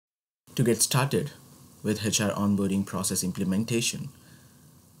To get started with HR onboarding process implementation,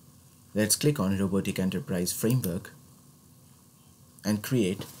 let's click on Robotic Enterprise Framework and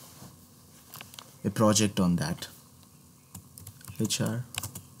create a project on that. HR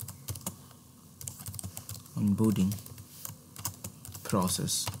onboarding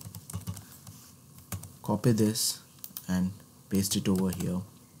process. Copy this and paste it over here.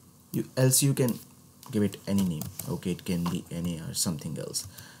 Else you can give it any name. Okay, it can be any or something else.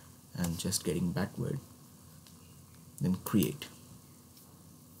 And just getting backward, then create.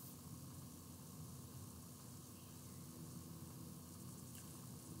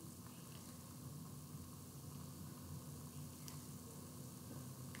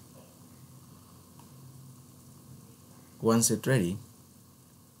 Once it's ready,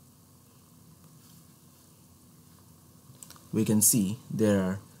 we can see there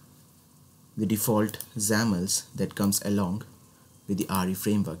are the default XAMLs that comes along with the RE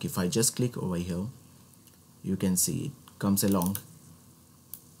framework. If I just click over here, you can see it comes along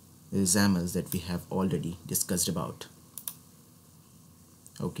with the XAMLs that we have already discussed about.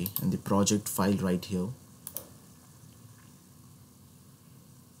 Okay, and the project file right here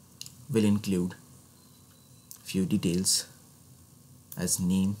will include few details as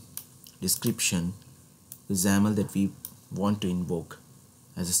name, description, the XAML that we want to invoke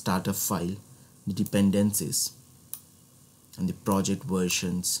as a startup file, the dependencies, and the project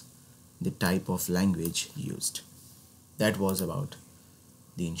versions, the type of language used. That was about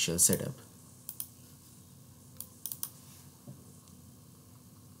the initial setup.